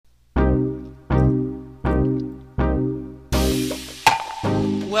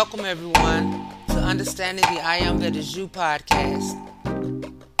Welcome everyone to Understanding the I Am That Is You podcast.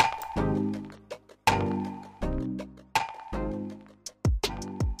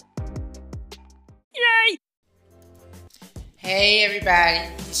 Yay! Hey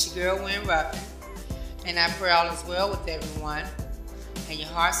everybody, it's your girl Wynn Ruffin, and I pray all is well with everyone, and your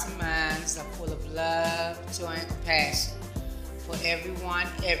hearts and minds are full of love, joy, and compassion for everyone,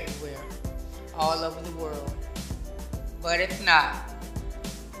 everywhere, all over the world. But if not,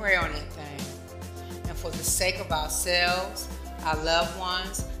 pray on that thing. And for the sake of ourselves, our loved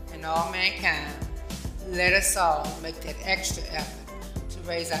ones, and all mankind, let us all make that extra effort to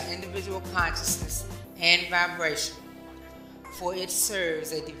raise our individual consciousness and vibration, for it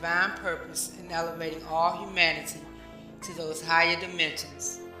serves a divine purpose in elevating all humanity to those higher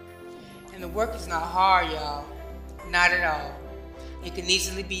dimensions. And the work is not hard, y'all. Not at all. It can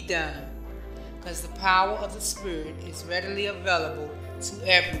easily be done, because the power of the Spirit is readily available to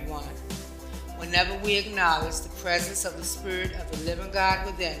everyone whenever we acknowledge the presence of the Spirit of the living God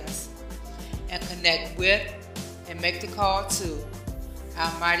within us and connect with and make the call to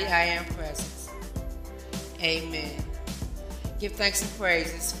our mighty I Am presence. Amen. Give thanks and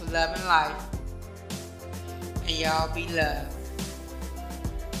praises for love and life, and y'all be loved.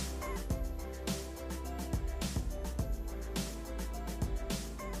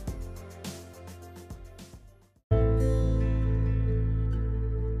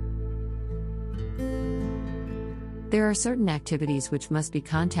 There are certain activities which must be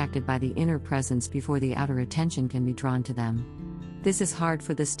contacted by the inner presence before the outer attention can be drawn to them. This is hard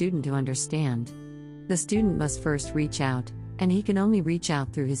for the student to understand. The student must first reach out, and he can only reach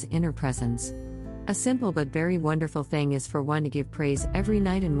out through his inner presence. A simple but very wonderful thing is for one to give praise every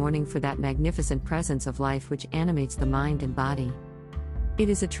night and morning for that magnificent presence of life which animates the mind and body. It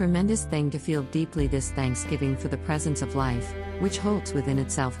is a tremendous thing to feel deeply this thanksgiving for the presence of life, which holds within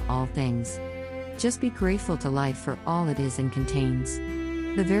itself all things. Just be grateful to life for all it is and contains.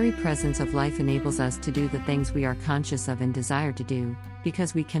 The very presence of life enables us to do the things we are conscious of and desire to do,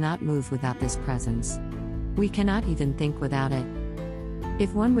 because we cannot move without this presence. We cannot even think without it.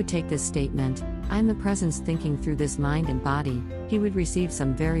 If one would take this statement, "I am the presence thinking through this mind and body," he would receive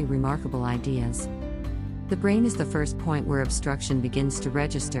some very remarkable ideas. The brain is the first point where obstruction begins to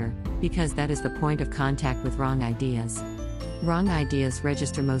register, because that is the point of contact with wrong ideas. Wrong ideas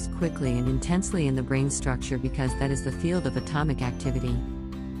register most quickly and intensely in the brain structure because that is the field of atomic activity.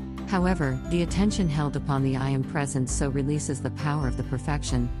 However, the attention held upon the I Am presence so releases the power of the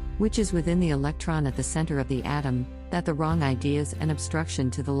perfection, which is within the electron at the center of the atom, that the wrong ideas and obstruction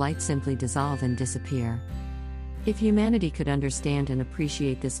to the light simply dissolve and disappear. If humanity could understand and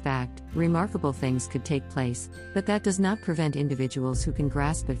appreciate this fact, remarkable things could take place, but that does not prevent individuals who can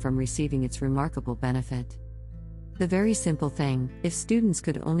grasp it from receiving its remarkable benefit. The very simple thing, if students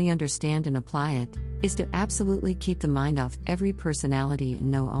could only understand and apply it, is to absolutely keep the mind off every personality and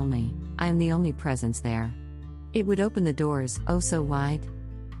know only, I am the only presence there. It would open the doors, oh so wide.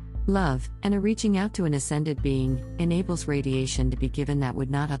 Love, and a reaching out to an ascended being, enables radiation to be given that would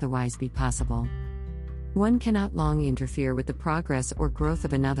not otherwise be possible. One cannot long interfere with the progress or growth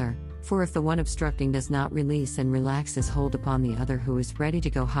of another, for if the one obstructing does not release and relax his hold upon the other who is ready to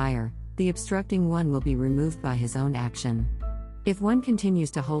go higher, the obstructing one will be removed by his own action. If one continues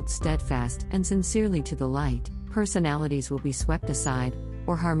to hold steadfast and sincerely to the light, personalities will be swept aside,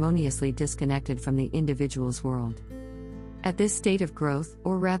 or harmoniously disconnected from the individual's world. At this state of growth,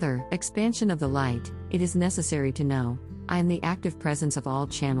 or rather, expansion of the light, it is necessary to know, I am the active presence of all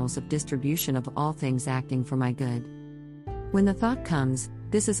channels of distribution of all things acting for my good. When the thought comes,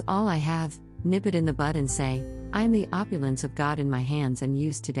 this is all I have, nip it in the bud and say, I am the opulence of God in my hands and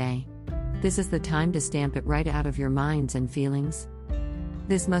use today. This is the time to stamp it right out of your minds and feelings.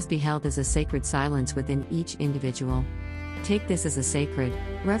 This must be held as a sacred silence within each individual. Take this as a sacred,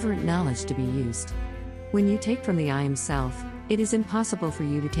 reverent knowledge to be used. When you take from the I Am Self, it is impossible for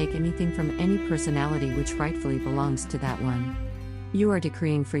you to take anything from any personality which rightfully belongs to that one. You are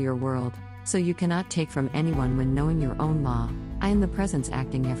decreeing for your world, so you cannot take from anyone when knowing your own law, I am the presence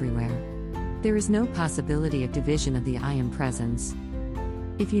acting everywhere. There is no possibility of division of the I Am presence.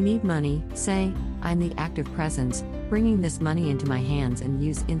 If you need money, say, I am the active presence, bringing this money into my hands and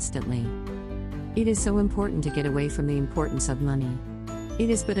use instantly. It is so important to get away from the importance of money.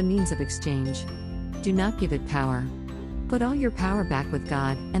 It is but a means of exchange. Do not give it power. Put all your power back with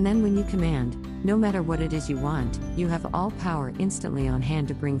God, and then when you command, no matter what it is you want, you have all power instantly on hand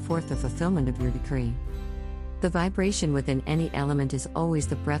to bring forth the fulfillment of your decree. The vibration within any element is always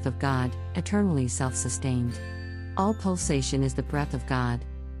the breath of God, eternally self-sustained. All pulsation is the breath of God.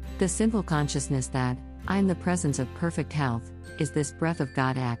 The simple consciousness that, I am the presence of perfect health, is this breath of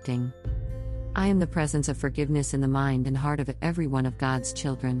God acting. I am the presence of forgiveness in the mind and heart of every one of God's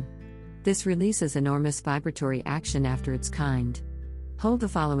children. This releases enormous vibratory action after its kind. Hold the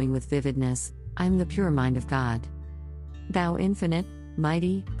following with vividness: I am the pure mind of God. Thou infinite,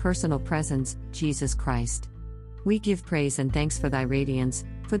 mighty, personal presence, Jesus Christ. We give praise and thanks for thy radiance,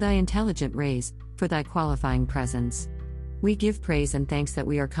 for thy intelligent rays, for thy qualifying presence. We give praise and thanks that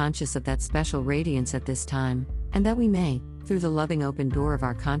we are conscious of that special radiance at this time, and that we may, through the loving open door of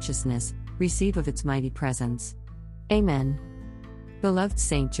our consciousness, receive of its mighty presence. Amen. Beloved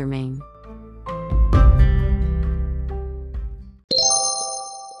Saint Germain.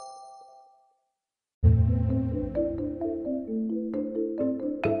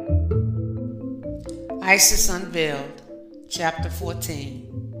 Isis Unveiled, Chapter 14.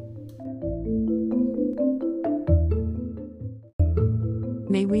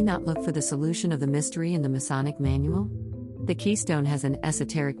 May we not look for the solution of the mystery in the Masonic manual? The keystone has an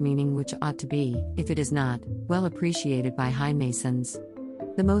esoteric meaning which ought to be, if it is not, well appreciated by high Masons.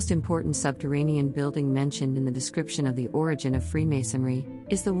 The most important subterranean building mentioned in the description of the origin of Freemasonry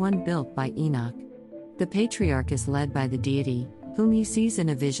is the one built by Enoch. The patriarch is led by the deity, whom he sees in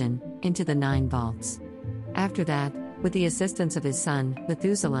a vision, into the 9 vaults. After that, with the assistance of his son,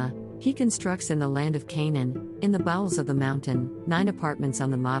 Methuselah, he constructs in the land of Canaan, in the bowels of the mountain, 9 apartments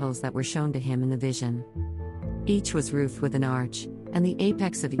on the models that were shown to him in the vision. Each was roofed with an arch, and the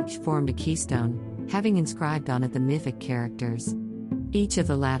apex of each formed a keystone, having inscribed on it the mythic characters. Each of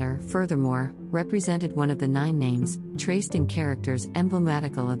the latter, furthermore, represented one of the 9 names, traced in characters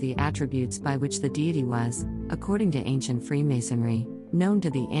emblematical of the attributes by which the deity was, according to ancient Freemasonry, known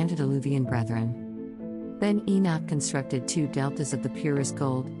to the antediluvian brethren. Then Enoch constructed 2 deltas of the purest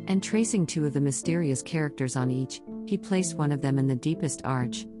gold, and tracing 2 of the mysterious characters on each, he placed one of them in the deepest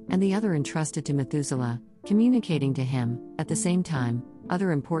arch, and the other entrusted to Methuselah, communicating to him, at the same time,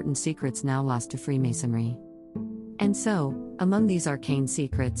 other important secrets now lost to Freemasonry. And so, among these arcane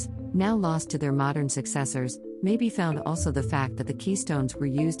secrets, now lost to their modern successors, may be found also the fact that the keystones were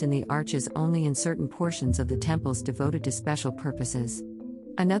used in the arches only in certain portions of the temples devoted to special purposes.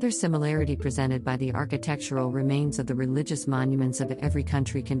 Another similarity presented by the architectural remains of the religious monuments of every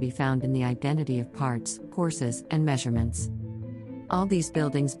country can be found in the identity of parts, courses, and measurements. All these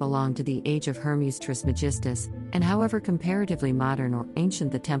buildings belong to the age of Hermes Trismegistus, and however comparatively modern or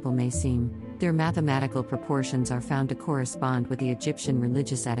ancient the temple may seem, their mathematical proportions are found to correspond with the Egyptian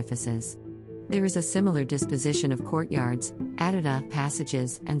religious edifices. There is a similar disposition of courtyards, addida,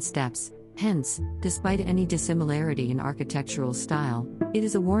 passages, and steps. Hence, despite any dissimilarity in architectural style, it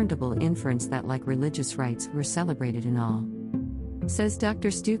is a warrantable inference that like religious rites were celebrated in all. Says Dr.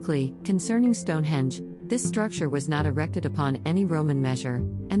 Stukely, concerning Stonehenge, this structure was not erected upon any Roman measure,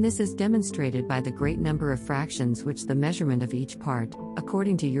 and this is demonstrated by the great number of fractions which the measurement of each part,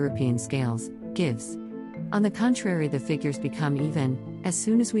 according to European scales, gives. On the contrary, the figures become even, as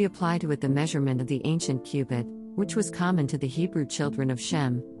soon as we apply to it the measurement of the ancient cubit, which was common to the Hebrew children of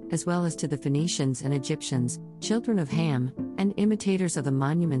Shem, as well as to the Phoenicians and Egyptians, children of Ham, and imitators of the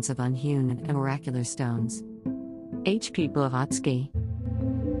monuments of unhewn and oracular stones. H. P. Blavatsky.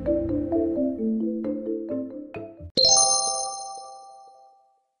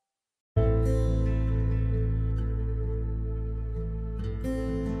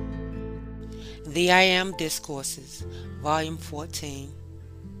 The I Am Discourses, Volume 14.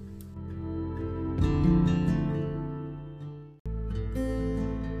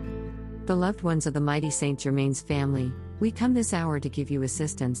 Beloved ones of the mighty Saint Germain's family, we come this hour to give you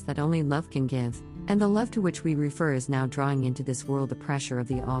assistance that only love can give, and the love to which we refer is now drawing into this world the pressure of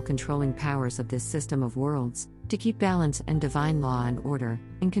the all-controlling powers of this system of worlds, to keep balance and divine law and order,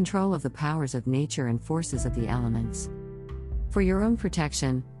 in control of the powers of nature and forces of the elements. For your own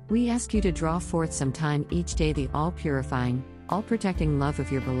protection, we ask you to draw forth some time each day the all-purifying, all-protecting love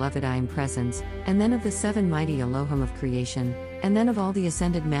of your beloved I Am Presence, and then of the 7 mighty Elohim of creation, and then of all the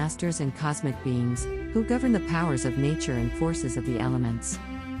ascended masters and cosmic beings, who govern the powers of nature and forces of the elements.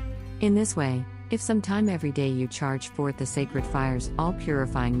 In this way, if some time every day you charge forth the sacred fire's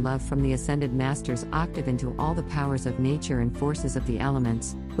all-purifying love from the ascended masters octave into all the powers of nature and forces of the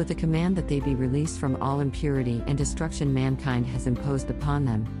elements, with the command that they be released from all impurity and destruction mankind has imposed upon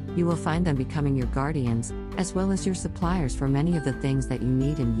them, you will find them becoming your guardians, as well as your suppliers for many of the things that you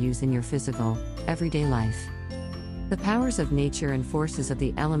need and use in your physical, everyday life. The powers of nature and forces of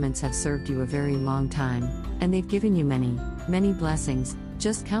the elements have served you a very long time, and they've given you many, many blessings,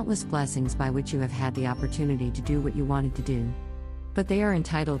 just countless blessings by which you have had the opportunity to do what you wanted to do. But they are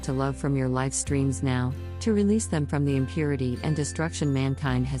entitled to love from your life streams now, to release them from the impurity and destruction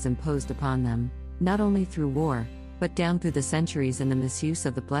mankind has imposed upon them, not only through war, but down through the centuries and the misuse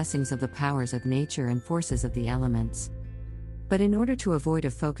of the blessings of the powers of nature and forces of the elements. But in order to avoid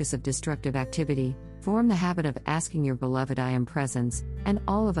a focus of destructive activity, form the habit of asking your beloved I Am Presence, and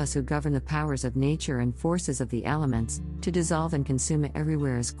all of us who govern the powers of nature and forces of the elements, to dissolve and consume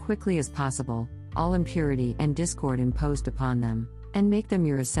everywhere as quickly as possible, all impurity and discord imposed upon them, and make them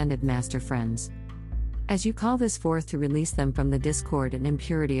your ascended master friends. As you call this forth to release them from the discord and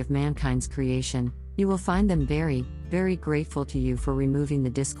impurity of mankind's creation, you will find them very, very grateful to you for removing the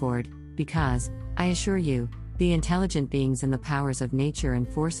discord, because, I assure you, the intelligent beings in the powers of nature and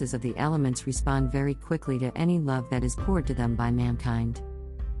forces of the elements respond very quickly to any love that is poured to them by mankind.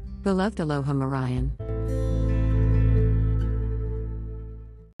 Beloved Aloha Marayan.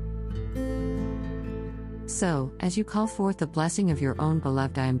 So, as you call forth the blessing of your own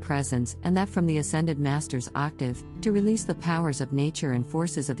beloved I Am Presence, and that from the Ascended Master's octave, to release the powers of nature and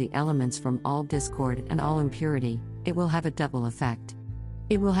forces of the elements from all discord and all impurity, it will have a double effect.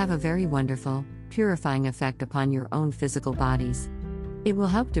 It will have a very wonderful, purifying effect upon your own physical bodies. It will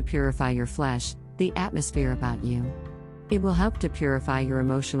help to purify your flesh, the atmosphere about you. It will help to purify your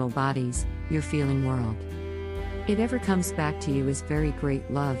emotional bodies, your feeling world. It ever comes back to you as very great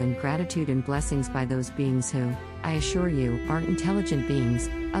love and gratitude and blessings by those beings who, I assure you, are intelligent beings,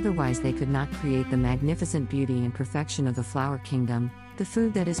 otherwise they could not create the magnificent beauty and perfection of the flower kingdom, the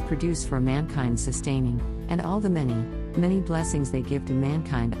food that is produced for mankind's sustaining, and all the many, many blessings they give to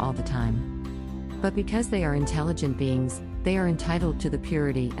mankind all the time. But because they are intelligent beings, they are entitled to the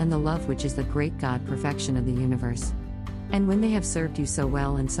purity and the love which is the great God perfection of the universe. And when they have served you so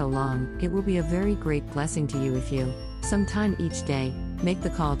well and so long, it will be a very great blessing to you if you, sometime each day, make the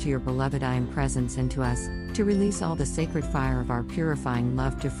call to your beloved I Am Presence and to us, to release all the sacred fire of our purifying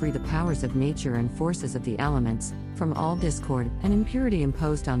love to free the powers of nature and forces of the elements, from all discord and impurity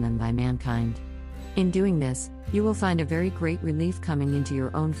imposed on them by mankind. In doing this, you will find a very great relief coming into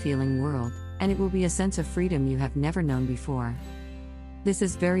your own feeling world, and it will be a sense of freedom you have never known before. This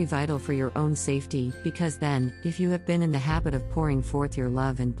is very vital for your own safety, because then, if you have been in the habit of pouring forth your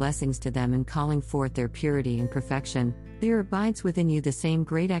love and blessings to them and calling forth their purity and perfection, there abides within you the same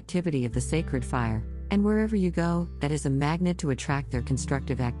great activity of the sacred fire, and wherever you go, that is a magnet to attract their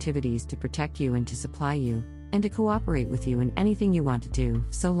constructive activities to protect you and to supply you, and to cooperate with you in anything you want to do,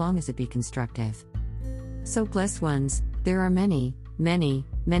 so long as it be constructive. So blessed ones, there are many, many,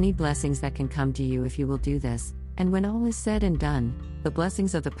 many blessings that can come to you if you will do this. And when all is said and done, the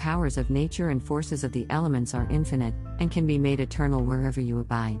blessings of the powers of nature and forces of the elements are infinite, and can be made eternal wherever you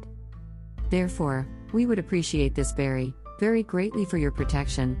abide. Therefore, we would appreciate this very, very greatly for your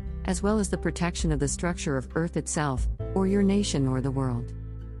protection, as well as the protection of the structure of Earth itself, or your nation or the world.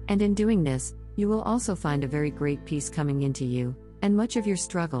 And in doing this, you will also find a very great peace coming into you, and much of your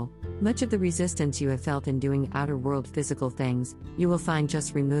struggle, much of the resistance you have felt in doing outer world physical things, you will find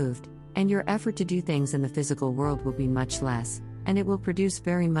just removed, and your effort to do things in the physical world will be much less, and it will produce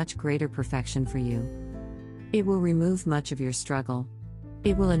very much greater perfection for you. It will remove much of your struggle.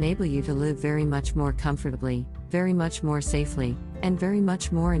 It will enable you to live very much more comfortably, very much more safely, and very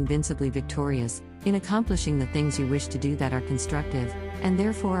much more invincibly victorious, in accomplishing the things you wish to do that are constructive, and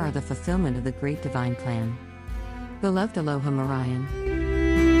therefore are the fulfillment of the great divine plan. Beloved Aloha Marayan.